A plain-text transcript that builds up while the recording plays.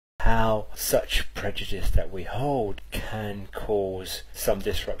how such prejudice that we hold can cause some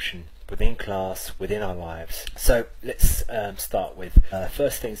disruption within class, within our lives. So let's start with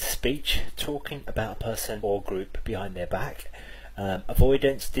first things, speech, talking about a person or group behind their back,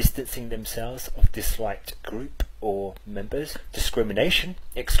 avoidance, distancing themselves of disliked group or members, discrimination,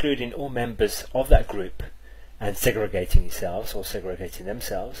 excluding all members of that group and segregating yourselves or segregating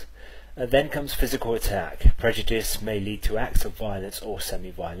themselves. Then comes physical attack. Prejudice may lead to acts of violence or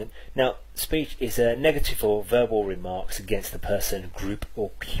semi-violent. Now, speech is a negative or verbal remarks against the person, group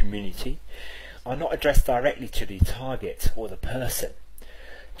or community are not addressed directly to the target or the person.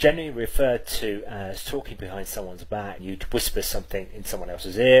 Generally referred to as talking behind someone's back. You'd whisper something in someone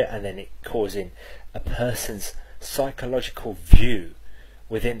else's ear and then it causing a person's psychological view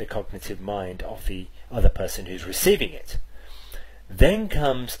within the cognitive mind of the other person who's receiving it. Then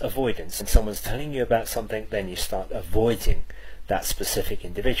comes avoidance. When someone's telling you about something, then you start avoiding that specific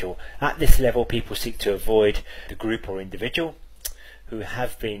individual. At this level, people seek to avoid the group or individual who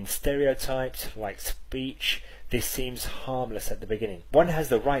have been stereotyped, like speech. This seems harmless at the beginning. One has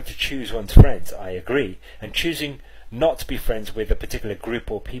the right to choose one's friends, I agree, and choosing not to be friends with a particular group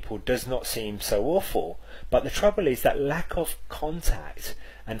or people does not seem so awful. But the trouble is that lack of contact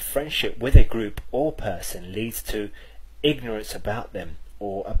and friendship with a group or person leads to ignorance about them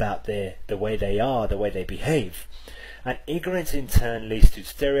or about the way they are, the way they behave. And ignorance in turn leads to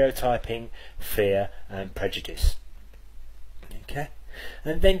stereotyping, fear and prejudice. Okay?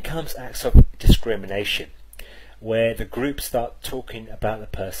 And then comes acts of discrimination, where the group start talking about the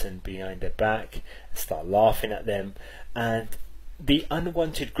person behind their back, start laughing at them, and the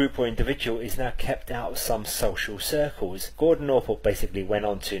unwanted group or individual is now kept out of some social circles. Gordon Allport basically went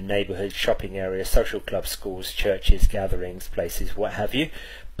on to neighbourhoods, shopping areas, social clubs, schools, churches, gatherings, places, what have you.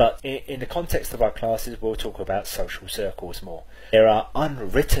 But in the context of our classes, we'll talk about social circles more. There are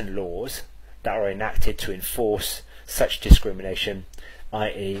unwritten laws that are enacted to enforce such discrimination,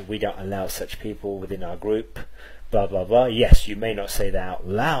 i.e. we don't allow such people within our group, blah blah blah. Yes, you may not say that out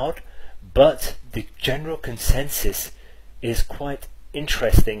loud, but the general consensus is quite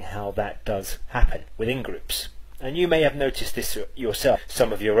interesting how that does happen within groups. And you may have noticed this yourself,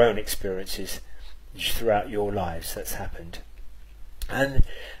 some of your own experiences throughout your lives that's happened. And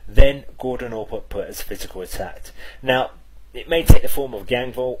then Gordon Allport put as physical attack. Now, it may take the form of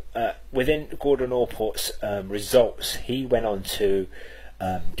gang war. Within Gordon Allport's results, he went on to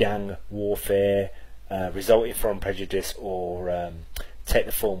gang warfare resulting from prejudice or take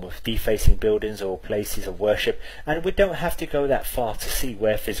the form of defacing buildings or places of worship, and we don't have to go that far to see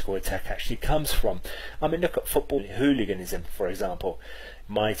where physical attack actually comes from. I mean, look at football hooliganism, for example.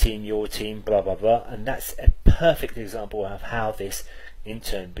 My team, your team, blah blah blah, and that's a perfect example of how this in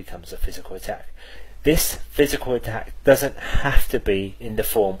turn becomes a physical attack. This physical attack doesn't have to be in the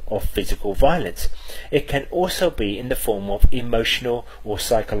form of physical violence. It can also be in the form of emotional or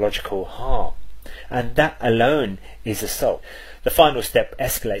psychological harm, and that alone is assault. The final step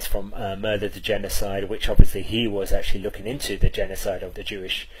escalates from murder to genocide, which obviously he was actually looking into the genocide of the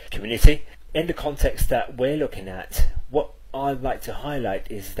Jewish community. In the context that we're looking at, what I'd like to highlight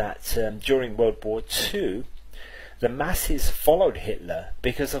is that during World War II, the masses followed Hitler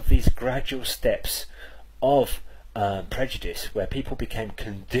because of these gradual steps of prejudice, where people became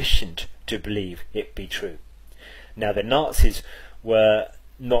conditioned to believe it be true. Now, the Nazis were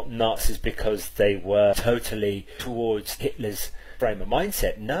not Nazis because they were totally towards Hitler's frame of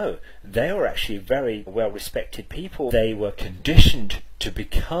mindset. No, they were actually very well respected people. They were conditioned to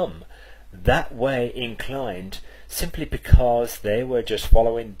become that way inclined simply because they were just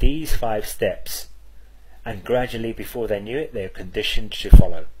following these 5 steps, and gradually, before they knew it, they were conditioned to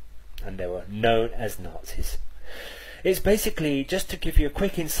follow, and they were known as Nazis. It's basically just to give you a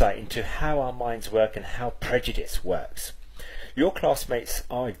quick insight into how our minds work and how prejudice works. Your classmates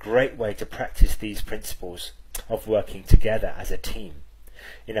are a great way to practice these principles of working together as a team.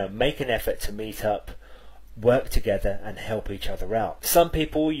 You know, make an effort to meet up, work together and help each other out. Some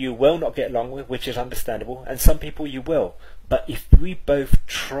people you will not get along with, which is understandable, and some people you will. But if you both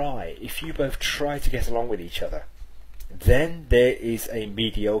try to get along with each other, then there is a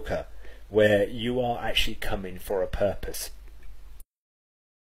mediocre where you are actually coming for a purpose.